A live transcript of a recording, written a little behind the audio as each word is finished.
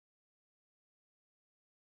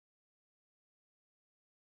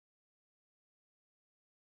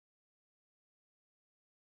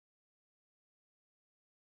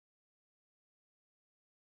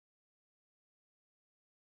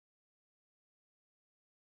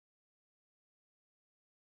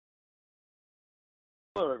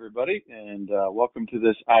Hello, everybody, and welcome to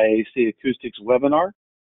this IAC Acoustics webinar.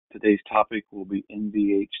 Today's topic will be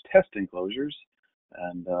NVH Test Enclosures,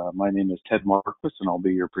 and my name is Ted Marquis, and I'll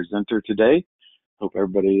be your presenter today. Hope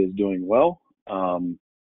everybody is doing well, and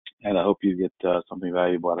I hope you get something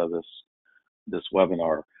valuable out of this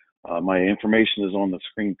webinar. My information is on the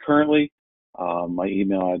screen currently. My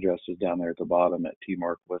email address is down there at the bottom at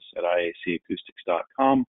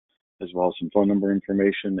tmarquis@iacacoustics.com, as well as some phone number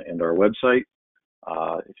information and our website.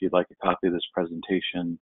 If you'd like a copy of this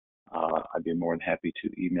presentation, I'd be more than happy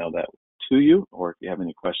to email that to you, or if you have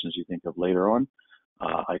any questions you think of later on,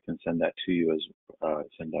 I can send that to you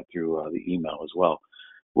send that through the email as well.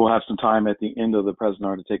 We'll have some time at the end of the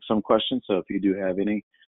presentation to take some questions, so if you do have any,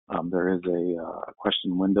 there is a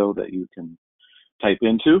question window that you can type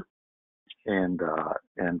into, and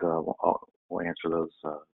we'll answer those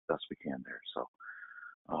best we can there. So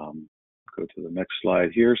go to the next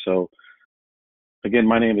slide here. So again,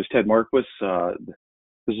 my name is Ted Marquis. This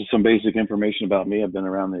is some basic information about me. I've been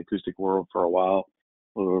around the acoustic world for a while,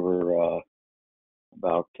 a little over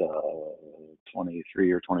about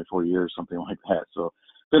 23 or 24 years, something like that. So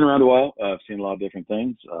been around a while. I've seen a lot of different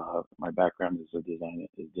things. My background is design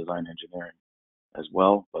engineering as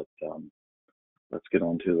well, but let's get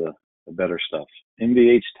on to the better stuff.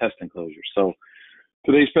 NVH Test Enclosures. So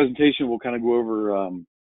today's presentation, we'll kind of go over,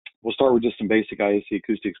 we'll start with just some basic IAC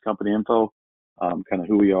Acoustics company info. Kind of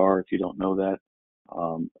who we are, if you don't know that,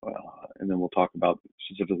 and then we'll talk about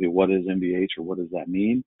specifically what is NVH or what does that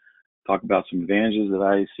mean. Talk about some advantages that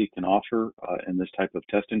IAC can offer in this type of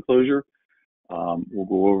test enclosure. We'll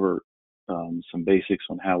go over some basics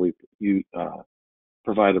on how we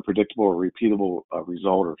provide a predictable or repeatable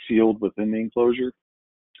result or field within the enclosure.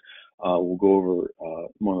 We'll go over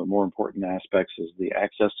one of the more important aspects is the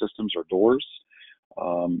access systems or doors.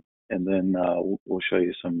 And then we'll show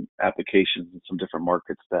you some applications in some different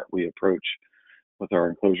markets that we approach with our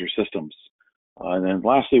enclosure systems. And then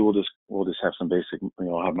lastly, we'll just have some basic,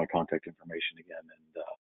 I'll have my contact information again and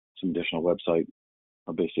some additional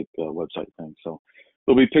basic website things. So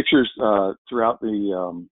there'll be pictures throughout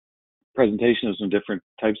the presentation of some different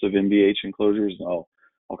types of NVH enclosures, and I'll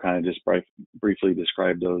kind of just briefly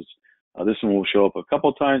describe those. This one will show up a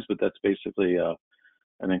couple times, but that's basically an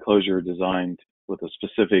enclosure designed with a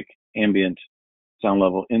specific ambient sound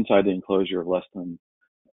level inside the enclosure of less than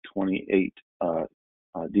 28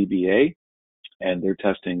 dBA, and they're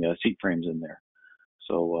testing seat frames in there.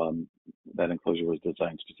 So that enclosure was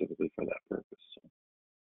designed specifically for that purpose. So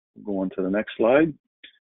we'll go on to the next slide.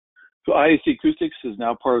 So IAC Acoustics is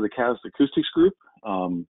now part of the Catalyst Acoustics Group.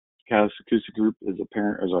 Catalyst Acoustics Group is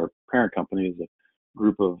our parent company, is a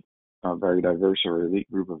group of very diverse or elite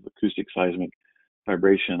group of acoustic, seismic,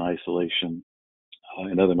 vibration, isolation,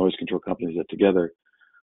 and other noise control companies that together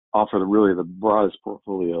offer really the broadest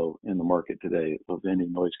portfolio in the market today of any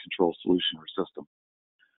noise control solution or system.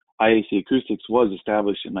 IAC Acoustics was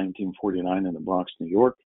established in 1949 in the Bronx, New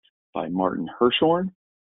York by Martin Hirschhorn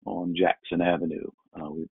on Jackson Avenue.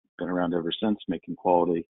 We've been around ever since, making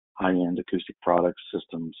quality, high-end acoustic products,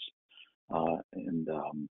 systems, and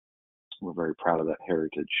we're very proud of that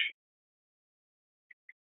heritage.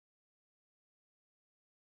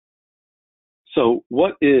 So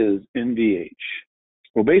what is NVH?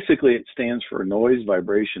 Well, basically it stands for noise,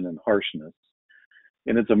 vibration, and harshness.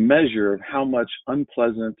 And it's a measure of how much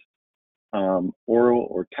unpleasant oral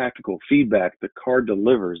or tactical feedback the car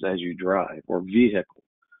delivers as you drive, or vehicle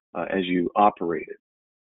as you operate it.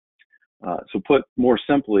 So put more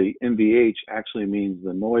simply, NVH actually means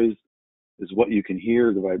the noise is what you can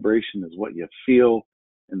hear, the vibration is what you feel,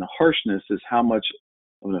 and the harshness is how much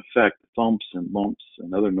of an effect thumps and bumps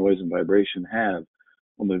and other noise and vibration have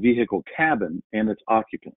on the vehicle cabin and its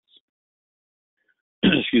occupants.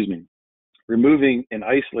 Excuse me. Removing and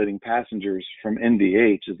isolating passengers from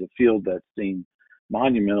NVH is a field that's seen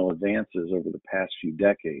monumental advances over the past few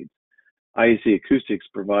decades. IAC Acoustics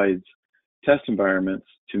provides test environments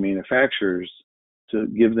to manufacturers to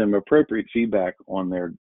give them appropriate feedback on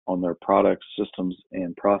their products, systems,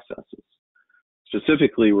 and processes.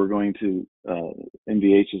 Specifically, we're going to,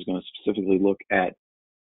 NVH is going to specifically look at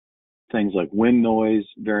things like wind noise,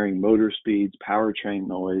 varying motor speeds, powertrain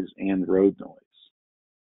noise, and road noise.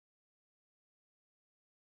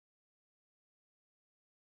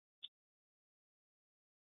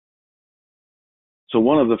 So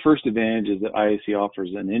one of the first advantages that IAC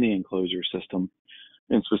offers in any enclosure system,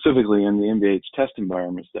 and specifically in the NVH test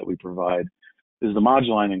environments that we provide, is the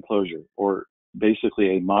modular enclosure, or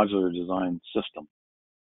basically a modular design system.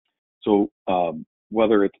 So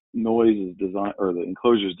whether it's noise is designed, or the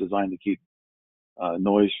enclosure is designed to keep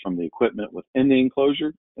noise from the equipment within the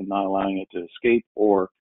enclosure and not allowing it to escape, or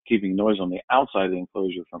keeping noise on the outside of the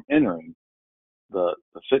enclosure from entering, the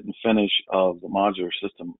fit and finish of the modular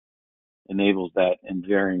system enables that in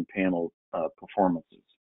varying panel performances.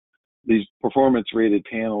 These performance-rated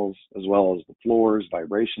panels, as well as the floors,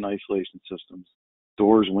 vibration isolation systems,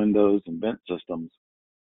 doors, windows, and vent systems,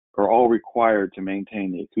 are all required to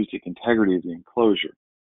maintain the acoustic integrity of the enclosure.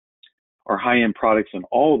 Our high-end products in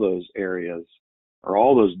all those areas, or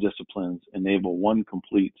all those disciplines, enable one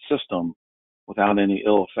complete system without any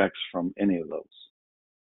ill effects from any of those.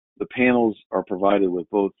 The panels are provided with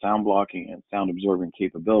both sound blocking and sound absorbing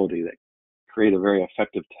capability that create a very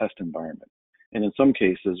effective test environment. And in some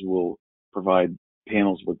cases, we'll provide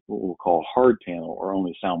panels with what we'll call hard panel or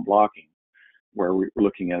only sound blocking, where we're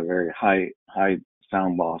looking at a very high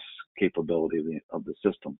sound loss capability of the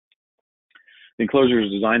system. The enclosure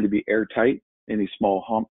is designed to be airtight. Any small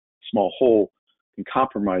hole can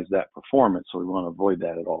compromise that performance, so we want to avoid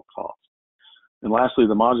that at all costs. And lastly,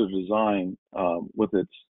 the modular design, with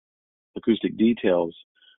its acoustic details,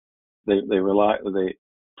 they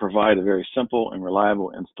provide a very simple and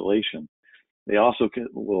reliable installation. They also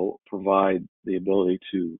will provide the ability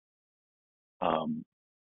to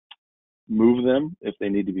move them if they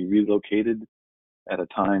need to be relocated at a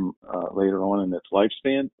time later on in its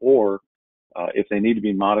lifespan, or if they need to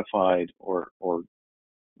be modified or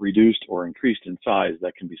reduced or increased in size,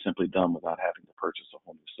 that can be simply done without having to purchase a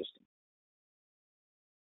whole new system.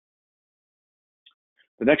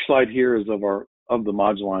 The next slide here is of the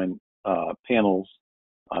Moduline panels.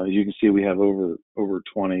 As you can see, we have over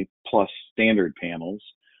 20 plus standard panels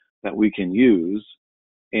that we can use,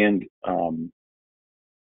 and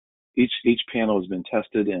each panel has been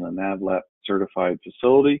tested in a NAVLAP certified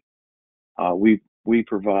facility. We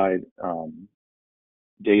provide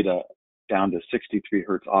data down to 63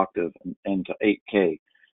 hertz octave and to 8K.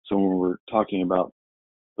 So when we're talking about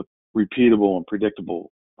the repeatable and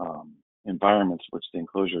predictable environments which the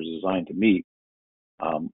enclosure is designed to meet,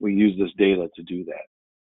 we use this data to do that,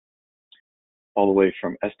 all the way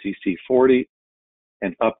from STC 40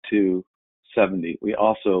 and up to 70. We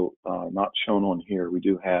also, not shown on here, we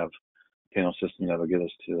do have a panel system that will get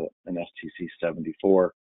us to an STC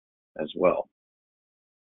 74 as well.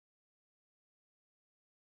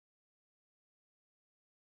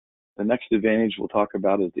 The next advantage we'll talk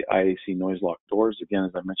about is the IAC noise lock doors. Again,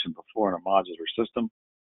 as I mentioned before, in a modular system,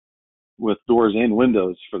 with doors and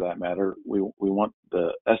windows for that matter, we want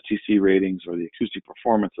the STC ratings or the acoustic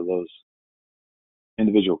performance of those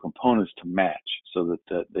individual components to match, so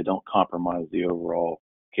that they don't compromise the overall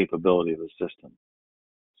capability of the system.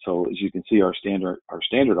 So as you can see, our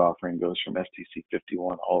standard offering goes from STC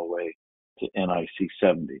 51 all the way to NIC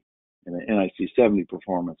 70. And the NIC 70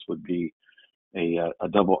 performance would be a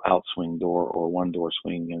double out swing door, or one door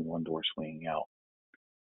swinging in, one door swinging out.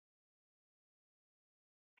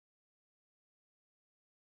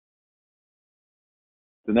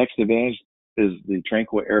 The next advantage is the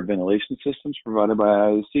tranquil air ventilation systems provided by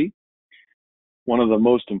IAC. One of the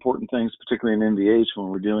most important things, particularly in NVH, when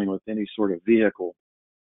we're dealing with any sort of vehicle,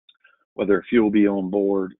 whether fuel be on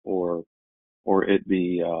board or it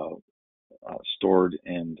be stored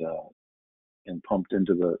and pumped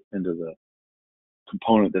into the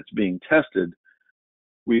component that's being tested,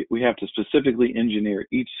 we have to specifically engineer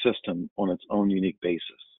each system on its own unique basis.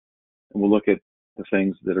 And we'll look at the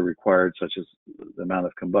things that are required, such as the amount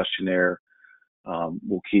of combustion air.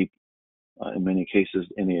 We'll keep, in many cases,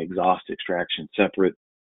 any exhaust extraction separate.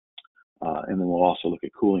 And then we'll also look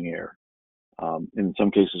at cooling air. In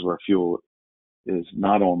some cases where fuel is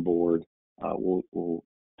not on board, we'll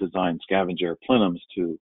design scavenge air plenums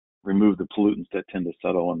to remove the pollutants that tend to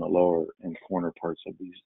settle in the lower and corner parts of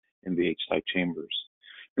these NVH type chambers.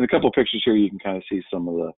 In a couple of pictures here, you can kind of see some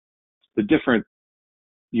of the different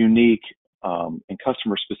unique and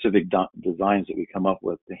customer specific designs that we come up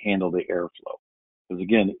with to handle the airflow. Because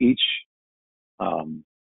again, each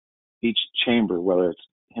chamber, whether it's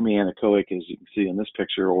hemianechoic, as you can see in this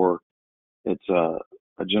picture, or it's a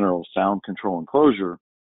general sound control enclosure,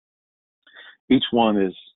 each one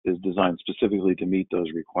is designed specifically to meet those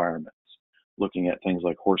requirements, looking at things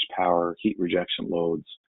like horsepower, heat rejection loads,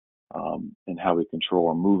 and how we control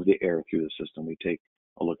or move the air through the system. We take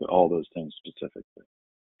a look at all those things specifically.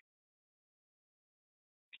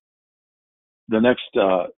 The next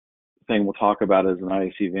thing we'll talk about as an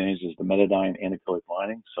IAC advantage is the Metadyne anechoic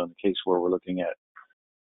lining. So in the case where we're looking at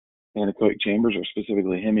anechoic chambers, or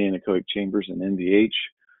specifically hemianechoic chambers in NVH,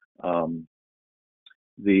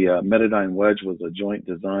 the Metadyne wedge was a joint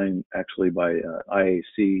design actually by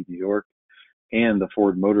IAC New York and the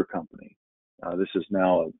Ford Motor Company. This is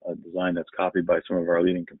now a design that's copied by some of our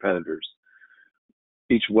leading competitors.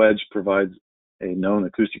 Each wedge provides a known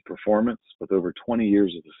acoustic performance with over 20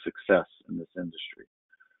 years of success in this industry.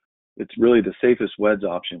 It's really the safest wedge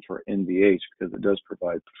option for NVH because it does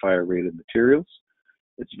provide fire-rated materials.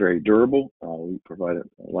 It's very durable. We provide a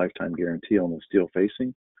lifetime guarantee on the steel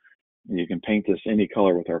facing. And you can paint this any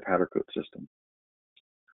color with our powder coat system,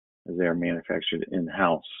 as they are manufactured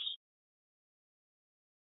in-house.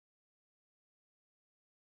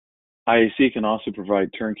 IAC can also provide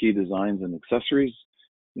turnkey designs and accessories.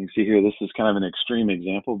 You can see here, this is kind of an extreme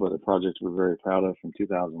example, but a project we're very proud of from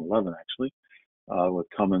 2011, actually, with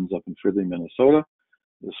Cummins up in Fridley, Minnesota.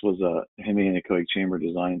 This was a hemianechoic chamber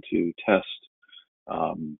designed to test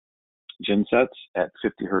gensets at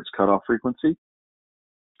 50 hertz cutoff frequency.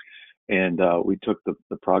 And we took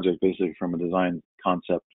the project basically from a design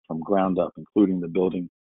concept from ground up, including the building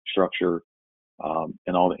structure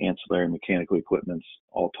and all the ancillary mechanical equipments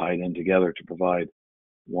all tied in together to provide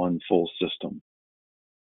one full system.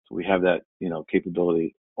 So we have that,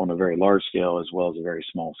 capability on a very large scale as well as a very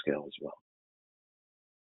small scale as well.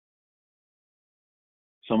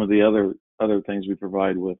 Some of the other things we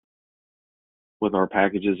provide with our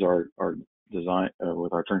packages are design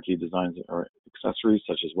with our turnkey designs or accessories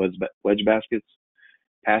such as wedge baskets,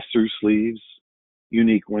 pass-through sleeves,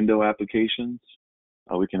 unique window applications.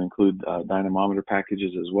 We can include dynamometer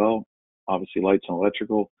packages as well, obviously lights and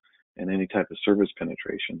electrical, and any type of service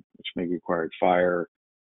penetration, which may require fire,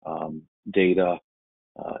 data,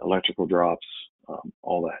 electrical drops,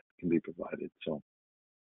 all that can be provided. So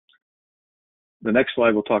the next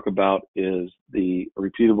slide we'll talk about is the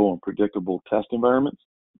repeatable and predictable test environments.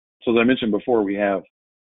 So as I mentioned before, we have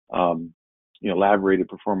lab-rated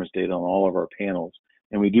performance data on all of our panels,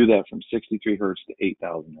 and we do that from 63 hertz to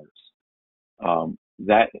 8,000 hertz.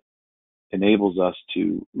 That enables us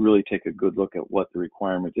to really take a good look at what the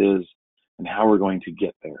requirement is and how we're going to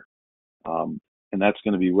get there. And that's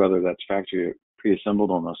going to be whether that's factory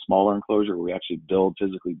pre-assembled on a smaller enclosure where we actually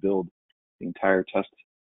physically build the entire test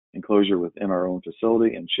enclosure within our own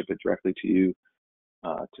facility and ship it directly to you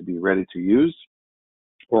to be ready to use,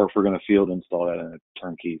 or if we're going to field install that in a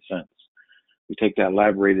turnkey sense. We take that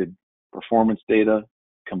lab-rated performance data,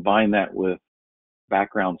 combine that with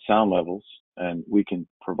background sound levels, and we can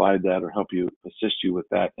provide that or help you, assist you with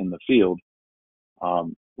that in the field.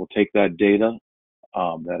 We'll take that data,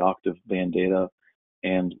 that octave band data,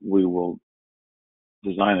 and we will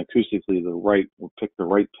design acoustically we'll pick the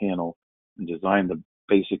right panel and design the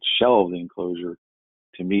basic shell of the enclosure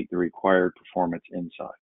to meet the required performance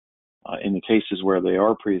inside. In the cases where they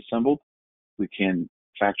are pre-assembled, we can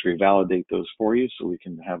factory validate those for you so we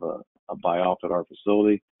can have a buy-off at our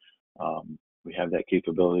facility. We have that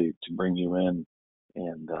capability to bring you in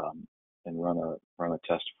and run a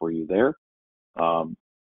test for you there.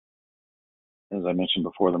 As I mentioned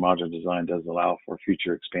before, the modular design does allow for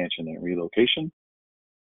future expansion and relocation.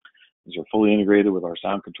 These are fully integrated with our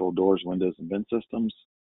sound control doors, windows, and vent systems.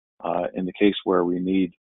 In the case where we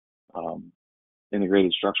need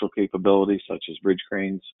integrated structural capability, such as bridge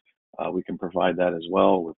cranes, we can provide that as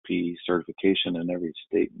well with PE certification in every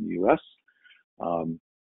state in the U.S.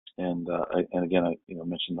 And again, I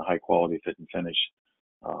mentioned the high quality fit and finish.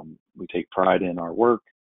 We take pride in our work,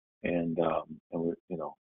 and we,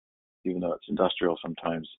 even though it's industrial,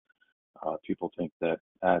 sometimes people think that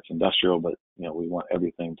it's industrial, but we want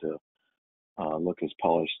everything to look as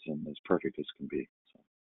polished and as perfect as can be.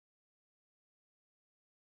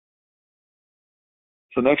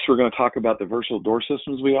 So next, we're going to talk about the versatile door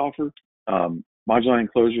systems we offer. Modular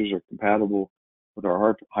enclosures are compatible with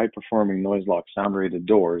our high-performing noise lock sound-rated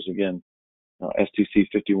doors. Again, STC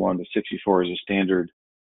 51 to 64 is a standard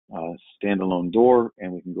standalone door,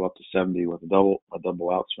 and we can go up to 70 with a double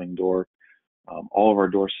outswing door. All of our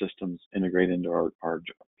door systems integrate into our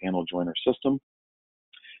panel joiner system,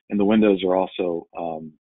 and the windows are also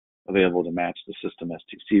available to match the system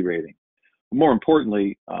STC rating. More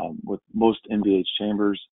importantly, with most NVH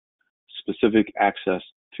chambers, specific access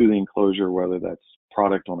to the enclosure, whether that's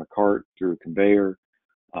product on a cart through a conveyor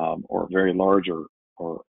or very large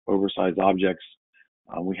or oversized objects,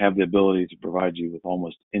 we have the ability to provide you with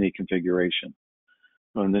almost any configuration.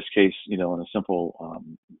 So in this case, in a simple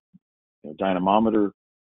dynamometer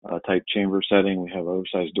type chamber setting, we have an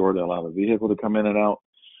oversized door to allow the vehicle to come in and out.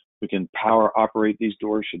 We can power operate these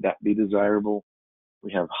doors should that be desirable.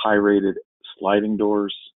 We have high-rated sliding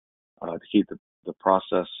doors to keep the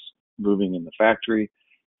process moving in the factory.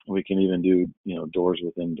 We can even do doors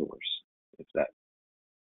within doors if that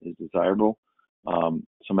is desirable.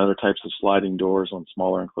 Some other types of sliding doors on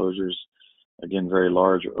smaller enclosures, again, very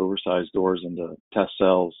large or oversized doors into test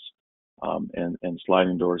cells, and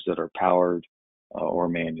sliding doors that are powered or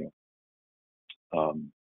manual.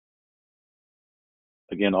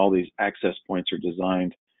 Again, all these access points are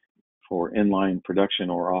designed for inline production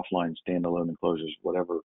or offline standalone enclosures,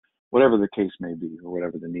 whatever the case may be or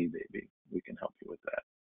whatever the need may be. We can help you with that.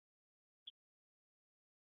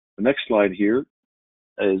 The next slide here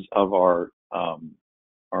is of our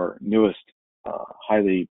newest high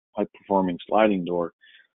performing sliding door.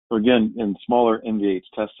 So again, in smaller NVH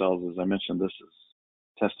test cells, as I mentioned, this is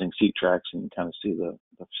testing seat tracks, and you kind of see the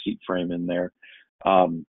seat frame in there.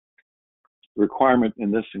 The requirement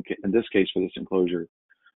in this case for this enclosure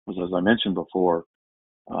was, as I mentioned before,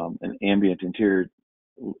 an ambient interior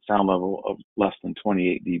sound level of less than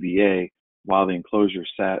 28 dBA while the enclosure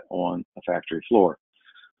sat on a factory floor.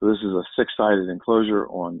 So this is a 6-sided enclosure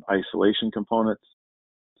on isolation components.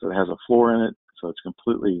 So it has a floor in it, so it's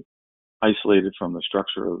completely isolated from the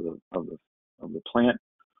structure of the plant.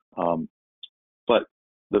 But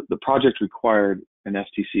the project required an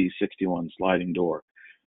STC 61 sliding door.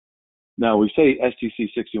 Now we say STC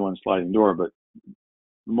 61 sliding door, but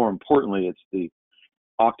more importantly, it's the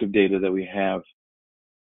octave data that we have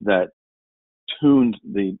that tuned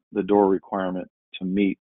the door requirement to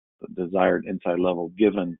meet the desired inside level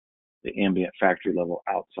given the ambient factory level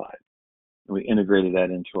outside. And we integrated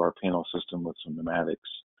that into our panel system with some pneumatics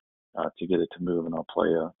to get it to move, and I'll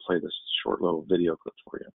play this short little video clip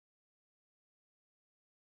for you.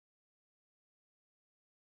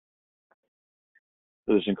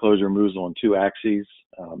 So this enclosure moves on 2 axes.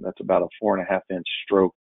 That's about a 4.5-inch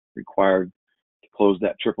stroke required to close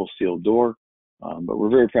that triple sealed door. But we're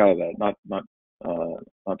very proud of that.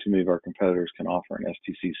 Not too many of our competitors can offer an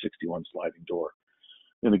STC 61 sliding door.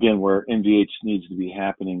 And again, where NVH needs to be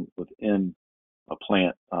happening within a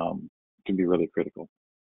plant can be really critical.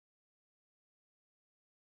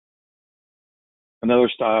 Another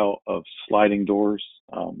style of sliding doors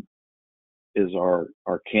is our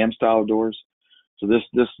cam style doors. So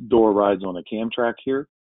this door rides on a cam track here,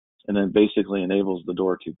 and then basically enables the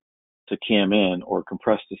door to cam in or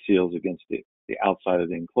compress the seals against the outside of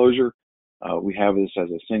the enclosure. We have this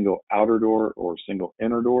as a single outer door or single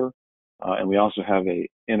inner door, and we also have a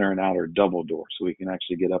inner and outer double door, so we can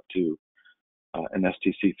actually get up to an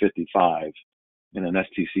STC 55 and an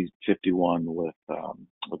STC 51 with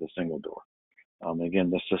a single door.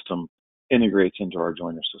 Again, this system integrates into our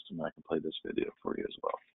joiner system, and I can play this video for you as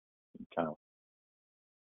well.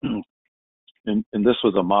 And this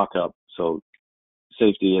was a mock-up, so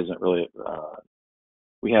safety isn't really.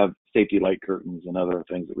 We have safety light curtains and other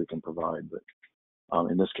things that we can provide, but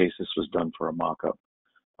in this case, this was done for a mock-up.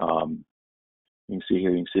 You can see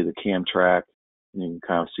here, you can see the cam track, and you can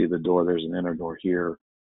kind of see the door. There's an inner door here,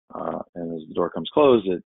 and as the door comes closed,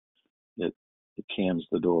 it cams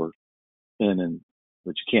the door in, and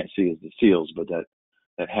what you can't see is the seals, but that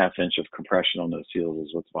 1/2 inch of compression on those seals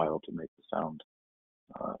is what's vital to make the sound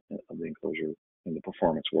of the enclosure and the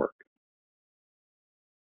performance work.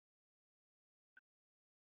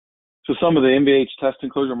 So some of the NVH test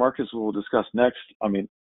enclosure markets we'll discuss next. I mean,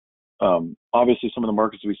 obviously some of the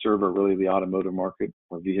markets we serve are really the automotive market,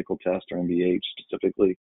 or vehicle test, or NVH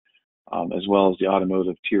specifically, as well as the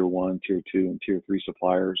automotive tier 1, tier 2, and tier 3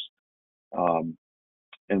 suppliers.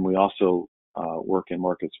 And we also work in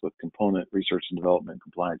markets with component research and development and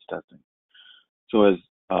compliance testing. So as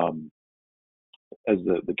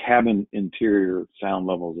the cabin interior sound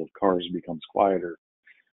levels of cars becomes quieter,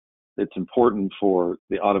 it's important for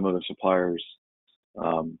the automotive suppliers,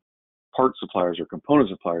 part suppliers or component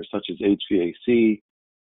suppliers such as HVAC,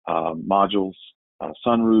 modules,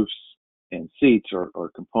 sunroofs, and seats are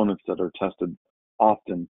components that are tested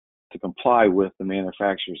often to comply with the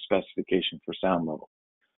manufacturer's specification for sound level.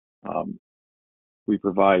 We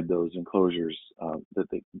provide those enclosures that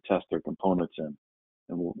they can test their components in,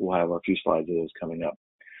 and we'll have a few slides of those coming up.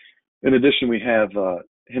 In addition, we have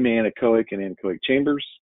hemianechoic and anechoic chambers,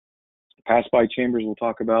 pass-by chambers we'll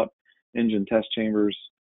talk about, engine test chambers,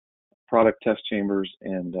 product test chambers,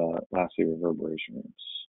 and lastly, reverberation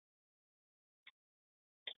rooms.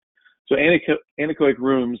 So anechoic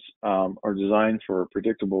rooms are designed for a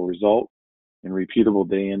predictable result and repeatable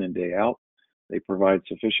day in and day out. They provide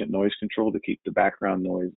sufficient noise control to keep the background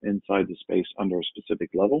noise inside the space under a specific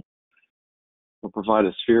level. They'll provide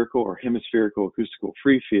a spherical or hemispherical acoustical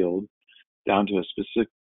free field down to a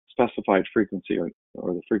specified frequency, or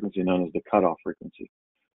the frequency known as the cutoff frequency.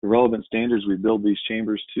 The relevant standards we build these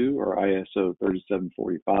chambers to are ISO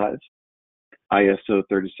 3745, ISO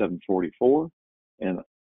 3744, and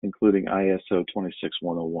including ISO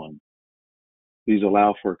 26101. These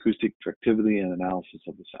allow for acoustic effectivity and analysis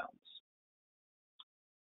of the sounds.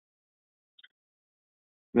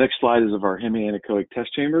 The next slide is of our hemianechoic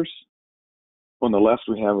test chambers. On the left,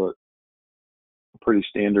 we have a pretty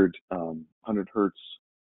standard 100 hertz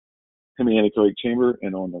hemianechoic chamber,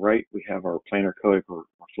 and on the right, we have our planar echoic or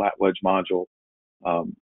flat wedge module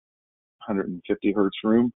 150 hertz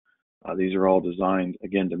room. These are all designed,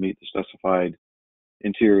 again, to meet the specified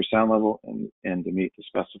interior sound level and to meet the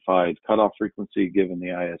specified cutoff frequency given the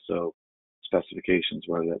ISO specifications,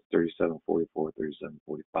 whether that's 3744,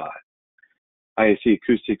 3745. IAC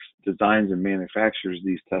Acoustics designs and manufactures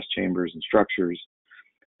these test chambers and structures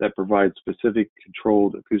that provide specific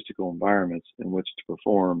controlled acoustical environments in which to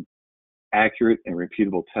perform accurate and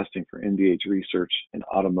repeatable testing for NVH research and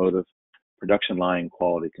automotive production line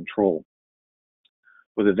quality control.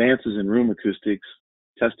 With advances in room acoustics,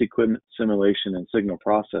 test equipment simulation, and signal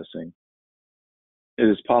processing, it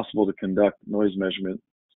is possible to conduct noise measurement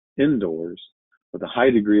indoors with a high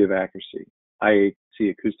degree of accuracy.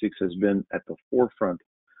 IAC Acoustics has been at the forefront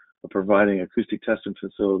of providing acoustic testing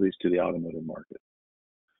facilities to the automotive market.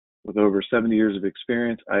 With over 70 years of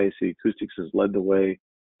experience, IAC Acoustics has led the way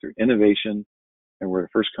through innovation, and we're the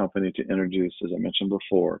first company to introduce, as I mentioned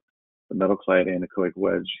before, the metal-clad anechoic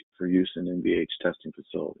wedge for use in NVH testing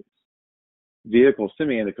facilities. Vehicle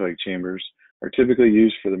semi-anechoic chambers are typically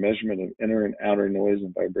used for the measurement of inner and outer noise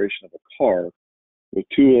and vibration of a car with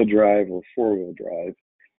two-wheel drive or four-wheel drive,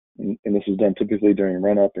 and this is done typically during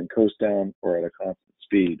run-up and coast-down or at a constant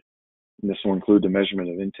speed. And this will include the measurement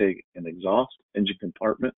of intake and exhaust, engine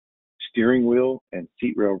compartment, steering wheel, and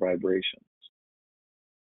seat rail vibrations.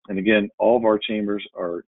 And again, all of our chambers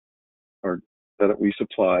are that we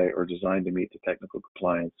supply are designed to meet the technical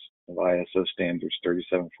compliance of ISO standards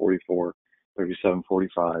 3744,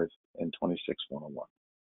 3745, and 26101.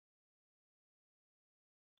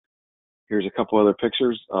 Here's a couple other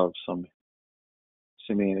pictures of some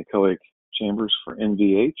semi-anechoic chambers for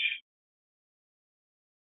NVH.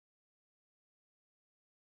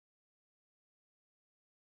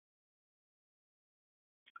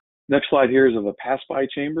 Next slide here is of a pass-by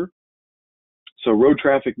chamber. So road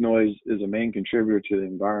traffic noise is a main contributor to the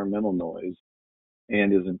environmental noise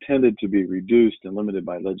and is intended to be reduced and limited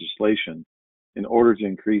by legislation in order to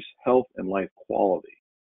increase health and life quality.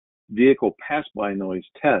 Vehicle pass-by noise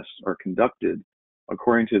tests are conducted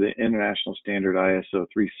according to the international standard ISO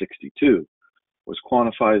 362, which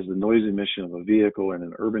quantifies the noise emission of a vehicle in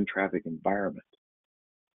an urban traffic environment.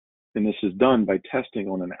 And this is done by testing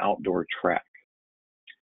on an outdoor track.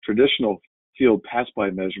 Traditional field pass-by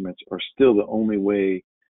measurements are still the only way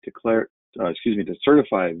to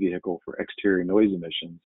certify a vehicle for exterior noise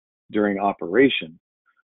emissions during operation,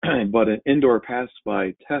 but an indoor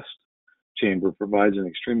pass-by test chamber provides an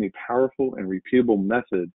extremely powerful and repeatable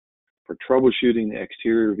method for troubleshooting the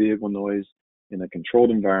exterior vehicle noise in a controlled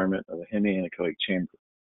environment of a hemianechoic chamber.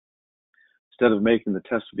 Instead of making the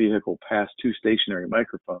test vehicle pass two stationary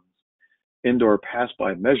microphones, indoor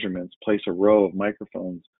pass-by measurements place a row of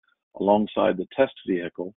microphones alongside the test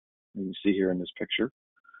vehicle, and you see here in this picture,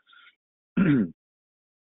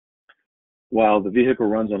 while the vehicle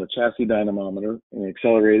runs on a chassis dynamometer and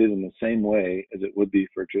accelerated in the same way as it would be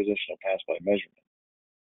for a traditional pass-by measurement.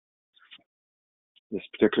 This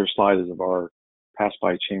particular slide is of our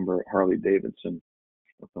pass-by chamber at Harley-Davidson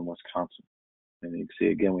up in Wisconsin. And you can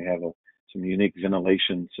see again we have some unique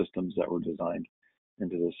ventilation systems that were designed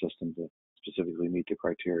into the system to specifically meet the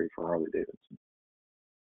criteria for Harley-Davidson.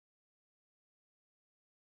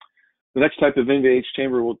 The next type of NVH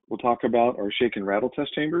chamber we'll talk about are shake and rattle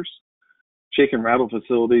test chambers. Shake and rattle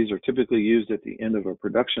facilities are typically used at the end of a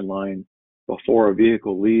production line before a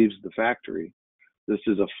vehicle leaves the factory. This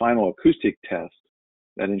is a final acoustic test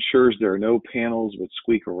that ensures there are no panels which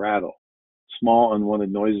squeak or rattle. Small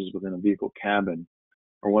unwanted noises within a vehicle cabin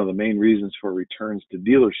are one of the main reasons for returns to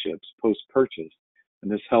dealerships post-purchase,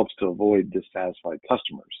 and this helps to avoid dissatisfied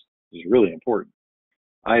customers. This is really important.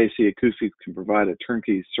 IAC Acoustics can provide a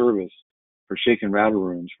turnkey service for shake and rattle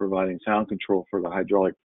rooms, providing sound control for the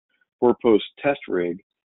hydraulic four-post test rig.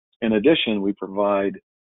 In addition, we provide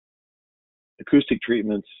acoustic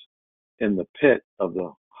treatments in the pit of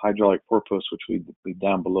the hydraulic four-post, which we be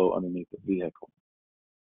down below underneath the vehicle,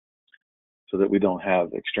 so that we don't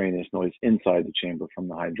have extraneous noise inside the chamber from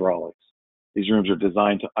the hydraulics. These rooms are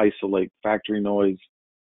designed to isolate factory noise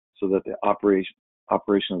so that the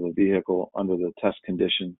operation of the vehicle under the test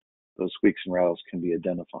condition, those squeaks and rattles can be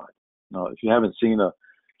identified. Now, if you haven't seen a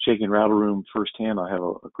shake and rattle room firsthand, I have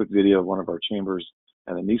a quick video of one of our chambers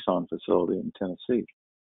at a Nissan facility in Tennessee.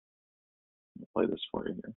 I'll play this for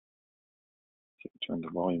you here. See if I turn the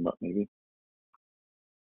volume up maybe.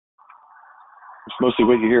 Mostly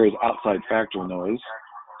what you hear is outside factory noise.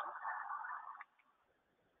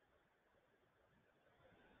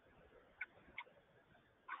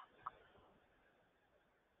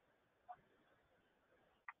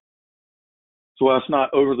 So while it's not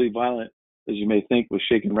overly violent, as you may think with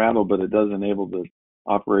shake and rattle, but it does enable the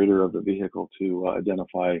operator of the vehicle to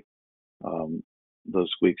identify those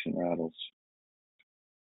squeaks and rattles.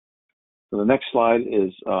 So the next slide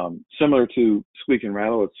is similar to squeak and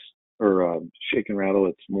rattle, shake and rattle.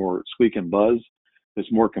 It's more squeak and buzz.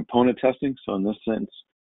 It's more component testing. So in this sense,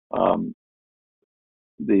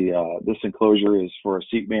 this enclosure is for a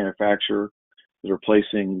seat manufacturer that are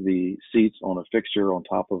placing the seats on a fixture on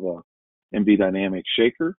top of a MB Dynamic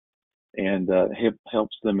shaker, and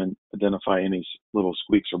helps them identify any little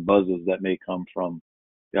squeaks or buzzes that may come from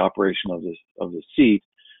the operation of the seat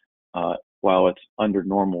while it's under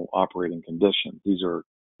normal operating conditions. In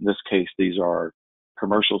this case, these are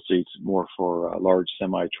commercial seats, more for large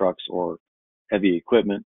semi trucks or heavy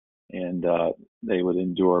equipment, and they would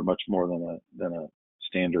endure much more than a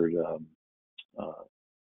standard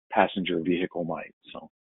passenger vehicle might. So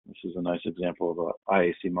this is a nice example of a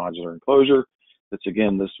IAC modular enclosure. This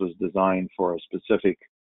was designed for a specific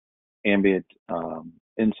ambient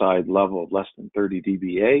inside level of less than 30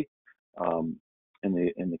 dBA. In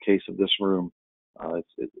the case of this room,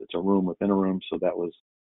 it's a room within a room, so that was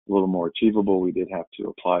a little more achievable. We did have to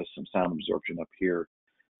apply some sound absorption up here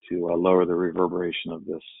to lower the reverberation of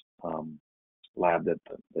this lab that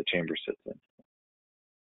the chamber sits in.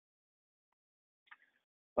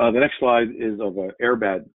 The next slide is of an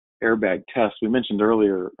airbag test. We mentioned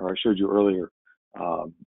earlier, or I showed you earlier,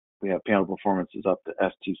 we have panel performances up to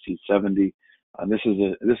STC 70. This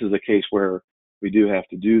is a case where we do have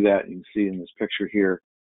to do that. You can see in this picture here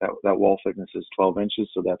that wall thickness is 12 inches,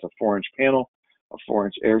 so that's a 4-inch panel, a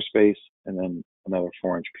 4-inch airspace, and then another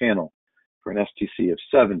 4-inch panel for an STC of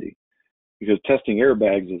 70. Because testing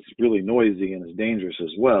airbags is really noisy and is dangerous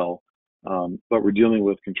as well, but we're dealing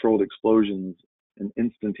with controlled explosions and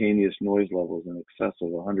instantaneous noise levels in excess of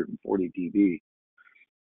 140 dB.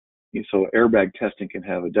 So airbag testing can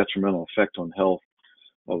have a detrimental effect on health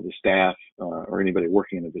of the staff or anybody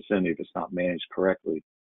working in the vicinity if it's not managed correctly.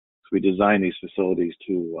 So we design these facilities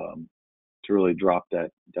to really drop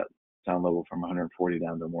that sound level from 140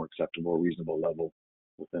 down to a more acceptable, reasonable level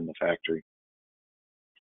within the factory.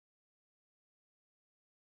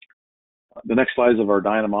 The next slide is of our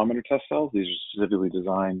dynamometer test cells. These are specifically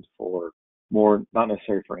designed for more, not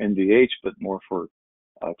necessarily for NVH, but more for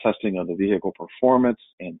testing of the vehicle performance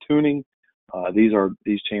and tuning.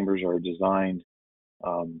 These chambers are designed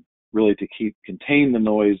really to contain the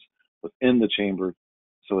noise within the chamber,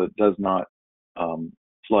 so it does not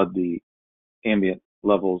flood the ambient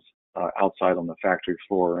levels outside on the factory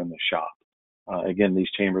floor or in the shop. Again,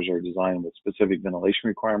 these chambers are designed with specific ventilation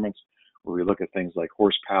requirements, where we look at things like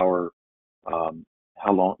horsepower,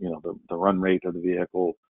 how long, the run rate of the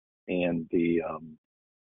vehicle, and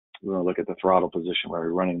we want to look at the throttle position, where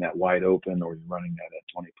we're running that wide open or you're running that at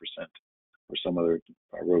 20% or some other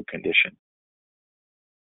road condition.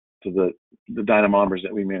 So the dynamometers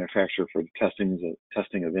that we manufacture for the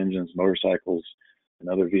testing of engines, motorcycles, and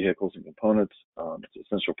other vehicles and components, it's an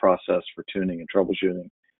essential process for tuning and troubleshooting,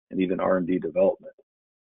 and even R&D development,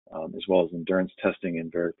 as well as endurance testing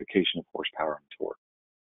and verification of horsepower and torque.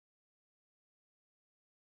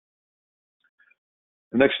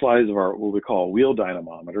 The next slide is of our what we call a wheel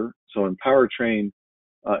dynamometer. So in powertrain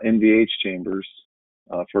NVH chambers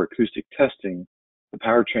for acoustic testing, the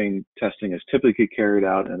powertrain testing is typically carried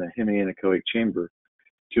out in a hemianechoic chamber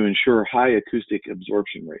to ensure high acoustic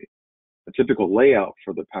absorption rate. A typical layout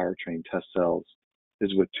for the powertrain test cells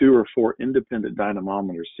is with 2 or 4 independent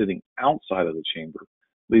dynamometers sitting outside of the chamber,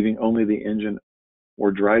 leaving only the engine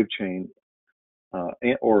or drivetrain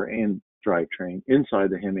and drivetrain inside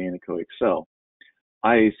the hemianechoic cell.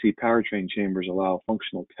 IAC powertrain chambers allow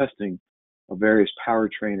functional testing of various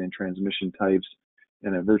powertrain and transmission types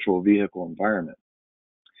in a virtual vehicle environment.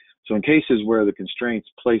 So in cases where the constraints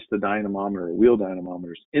place the dynamometer or wheel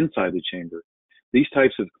dynamometers inside the chamber, these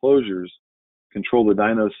types of closures control the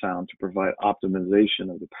dyno sound to provide optimization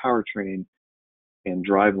of the powertrain and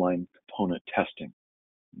driveline component testing.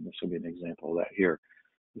 And this will be an example of that here.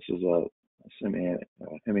 This is a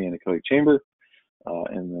hemianechoic chamber,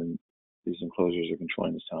 and then these enclosures are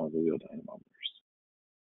controlling the sound of the wheel dynamometers.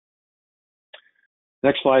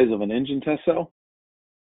 Next slide is of an engine test cell.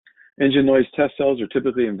 Engine noise test cells are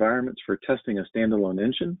typically environments for testing a standalone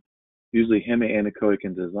engine, usually hemianechoic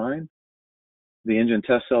in design. The engine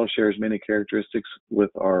test cell shares many characteristics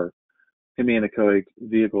with our hemianechoic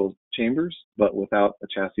vehicle chambers, but without a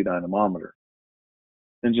chassis dynamometer.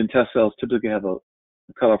 Engine test cells typically have a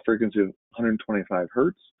cutoff frequency of 125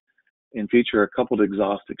 hertz and feature a coupled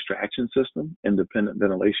exhaust extraction system, independent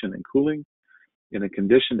ventilation and cooling, and a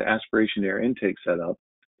conditioned aspiration air intake setup,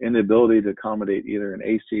 and the ability to accommodate either an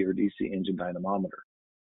AC or DC engine dynamometer.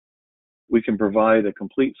 We can provide a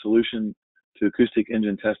complete solution to acoustic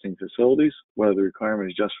engine testing facilities, whether the requirement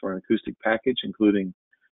is just for an acoustic package, including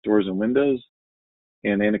doors and windows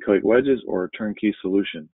and anechoic wedges, or a turnkey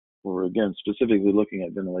solution, where we're again specifically looking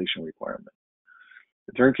at ventilation requirement.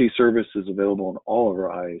 The turnkey service is available in all of our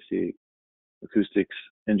IAC Acoustics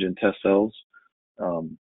engine test cells,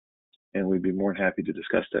 and we'd be more than happy to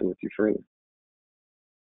discuss that with you further.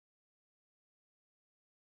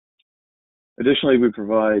 Additionally, we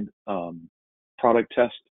provide product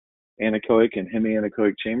test anechoic and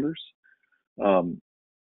hemianechoic chambers. So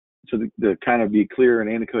to kind of be clear, an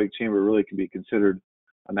anechoic chamber really can be considered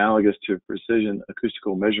analogous to a precision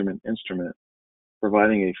acoustical measurement instrument,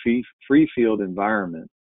 providing a free field environment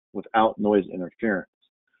without noise interference.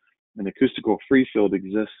 An acoustical free field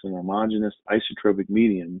exists in a homogeneous isotropic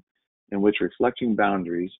medium in which reflecting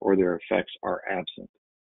boundaries or their effects are absent.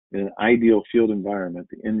 In an ideal field environment,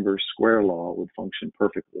 the inverse square law would function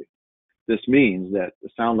perfectly. This means that the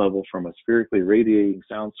sound level from a spherically radiating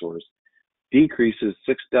sound source decreases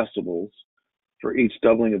 6 decibels for each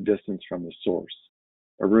doubling of distance from the source.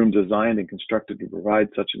 A room designed and constructed to provide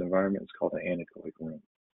such an environment is called an anechoic room.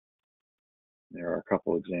 There are a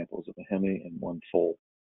couple examples of a hemi and one full.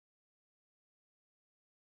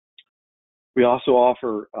 We also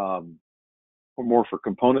offer more for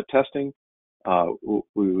component testing.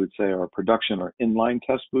 We would say our production or inline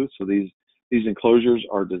test booths. So these enclosures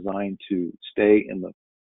are designed to stay in the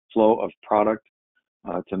flow of product,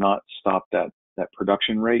 to not stop that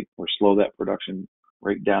production rate or slow that production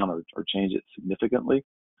rate down or change it significantly.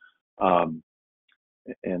 And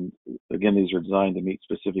again, these are designed to meet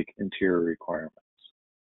specific interior requirements.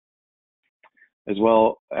 As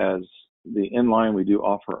well as the inline, we do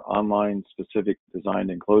offer online specific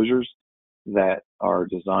designed enclosures that are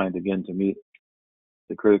designed again to meet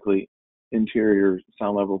the critically interior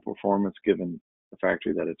sound level performance given the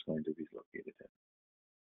factory that it's going to be located in.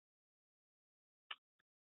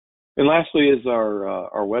 And lastly is our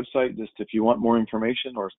website. Just if you want more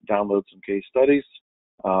information or download some case studies,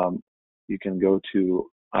 you can go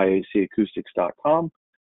to IACacoustics.com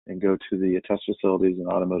and go to the test facilities and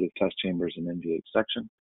automotive test chambers and NVH section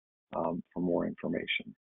for more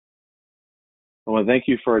information. I want to thank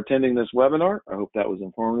you for attending this webinar. I hope that was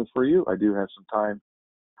informative for you. I do have some time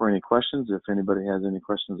for any questions. If anybody has any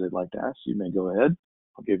questions they'd like to ask, you may go ahead.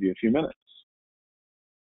 I'll give you a few minutes.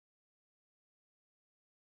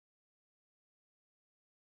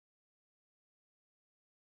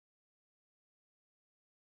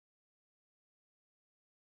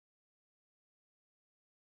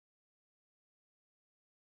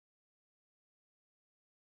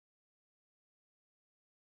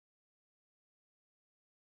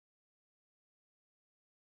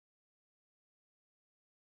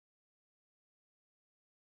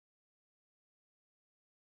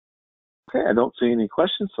 Okay, I don't see any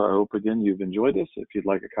questions, so I hope, again, you've enjoyed this. If you'd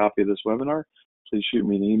like a copy of this webinar, please shoot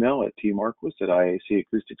me an email at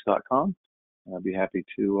tmarquis@iacacoustics.com, and I'd be happy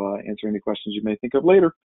to answer any questions you may think of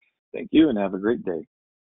later. Thank you, and have a great day.